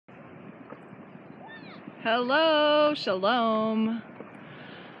Hello, Shalom.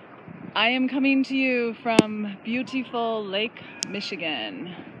 I am coming to you from beautiful Lake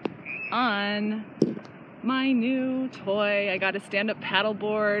Michigan on my new toy. I got a stand-up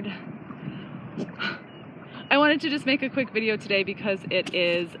paddleboard. I wanted to just make a quick video today because it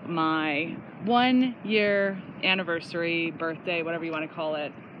is my 1 year anniversary, birthday, whatever you want to call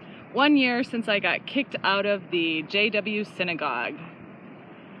it. 1 year since I got kicked out of the JW synagogue.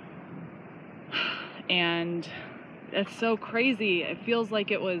 And it's so crazy. It feels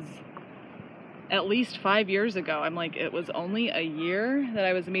like it was at least 5 years ago. I'm like, it was only a year that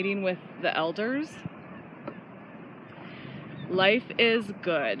I was meeting with the elders. Life is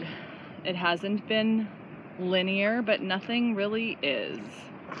good. It hasn't been linear, but nothing really is.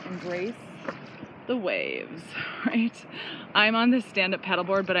 Embrace the waves, right? I'm on this stand-up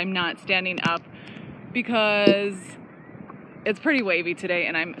paddleboard, but I'm not standing up because it's pretty wavy today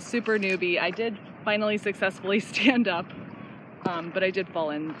and I'm super newbie. I did finally successfully stand up, but I did fall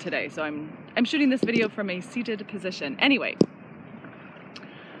in today, so I'm shooting this video from a seated position. Anyway,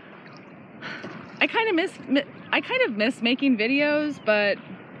 I kind of miss making videos, but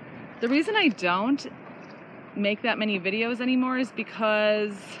the reason I don't make that many videos anymore is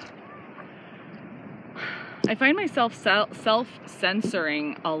because I find myself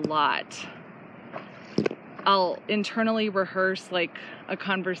self-censoring a lot. I'll internally rehearse like a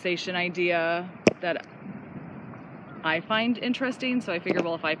conversation idea that I find interesting, so I figure,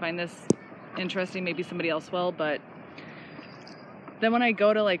 well, if I find this interesting, maybe somebody else will. But then when I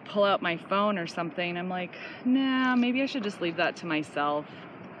go to like pull out my phone or something, I'm like, nah, maybe I should just leave that to myself.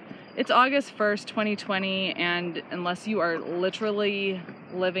 It's August 1st, 2020, and unless you are literally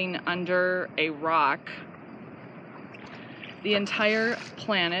living under a rock, the entire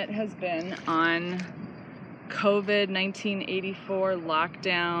planet has been on COVID 1984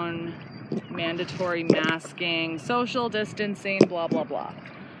 lockdown, mandatory masking, social distancing, blah, blah, blah.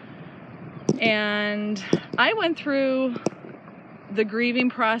 And I went through the grieving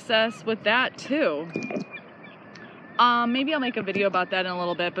process with that too. Maybe I'll make a video about that in a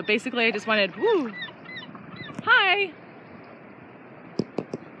little bit, but basically I just wanted, hi.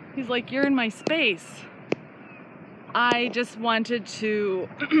 He's like, you're in my space. I just wanted to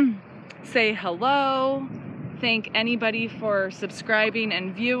say hello. Thank anybody for subscribing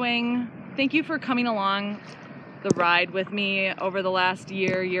and viewing. Thank you for coming along the ride with me over the last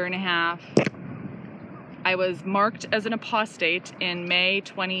year and a half. I was marked as an apostate in May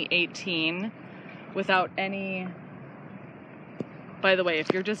 2018 without any... By the way,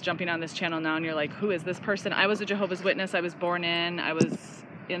 if you're just jumping on this channel now and you're like, who is this person? I was a Jehovah's Witness. I was born in. I was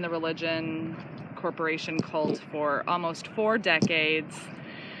in the religion corporation cult for almost 4 decades.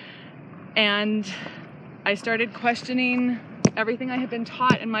 And I started questioning everything I had been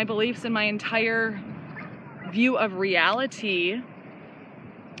taught and my beliefs and my entire view of reality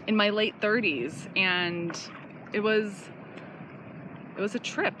in my late 30s. And it was a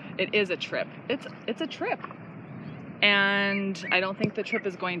trip. It is a trip. It's a trip. And I don't think the trip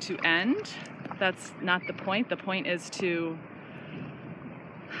is going to end. That's not the point. The point is to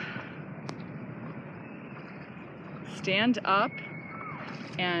stand up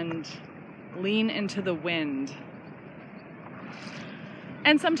and lean into the wind.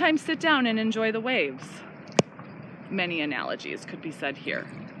 And sometimes sit down and enjoy the waves. Many analogies could be said here.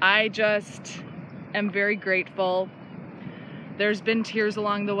 I just am very grateful. There's been tears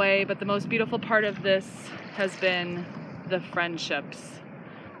along the way, but the most beautiful part of this has been the friendships.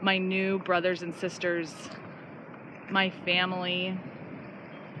 My new brothers and sisters, my family.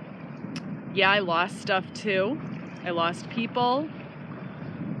 Yeah, I lost stuff too. I lost people.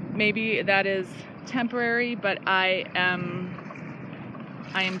 Maybe that is temporary, but I am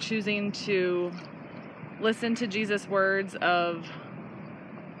choosing to listen to Jesus' words of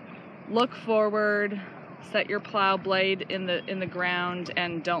look forward, set your plow blade in the ground,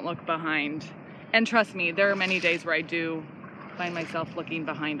 and don't look behind. And trust me, there are many days where I do find myself looking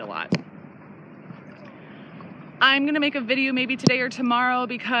behind a lot. I'm gonna make a video maybe today or tomorrow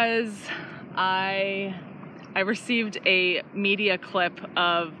because I received a media clip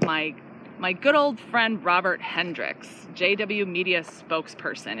of my good old friend Robert Hendricks, JW Media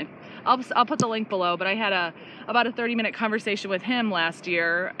spokesperson. I'll put the link below, but I had about a 30-minute conversation with him last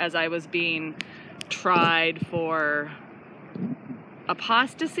year as I was being tried for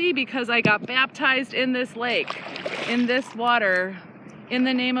apostasy because I got baptized in this lake, in this water, in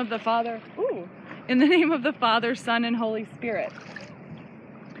the name of the Father, in the name of the Father, Son, and Holy Spirit.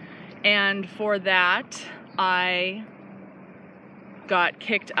 And for that, I got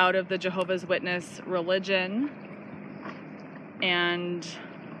kicked out of the Jehovah's Witness religion, and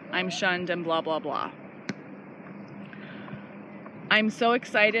I'm shunned and blah, blah, blah. I'm so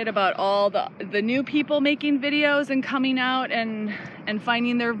excited about all the new people making videos and coming out and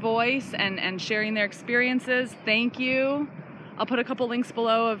finding their voice and sharing their experiences. Thank you. I'll put a couple links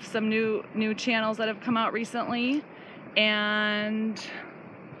below of some new channels that have come out recently. And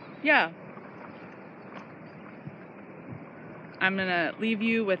yeah, I'm gonna leave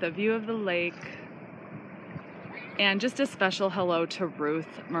you with a view of the lake. And just a special hello to Ruth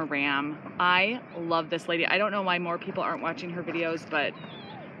Moram. I love this lady. I don't know why more people aren't watching her videos, but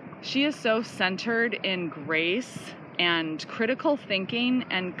she is so centered in grace and critical thinking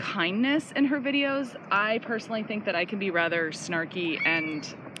and kindness in her videos. I personally think that I can be rather snarky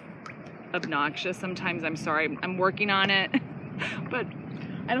and obnoxious sometimes. I'm sorry, I'm working on it, but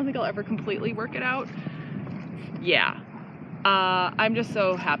I don't think I'll ever completely work it out. Yeah, I'm just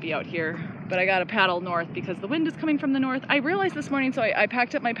so happy out here. But I gotta paddle north because the wind is coming from the north. I realized this morning, so I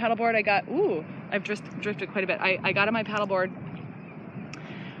packed up my paddleboard. I've drifted quite a bit. I got on my paddleboard,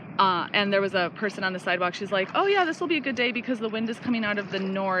 and there was a person on the sidewalk. She's like, oh yeah, this will be a good day because the wind is coming out of the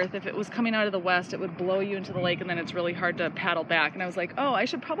north. If it was coming out of the west, it would blow you into the lake and then it's really hard to paddle back. And I was like, oh, I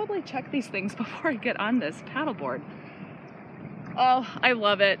should probably check these things before I get on this paddleboard. Oh, I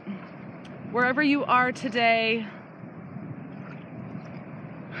love it. Wherever you are today,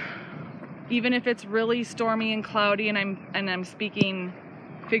 even if it's really stormy and cloudy, and I'm speaking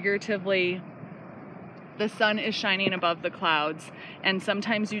figuratively, the sun is shining above the clouds, and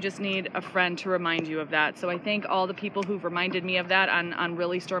sometimes you just need a friend to remind you of that. So I thank all the people who've reminded me of that on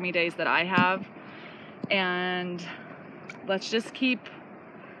really stormy days that I have. And let's just keep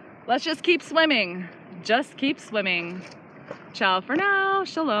swimming. Just keep swimming. Ciao for now.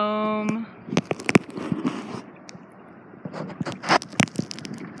 Shalom.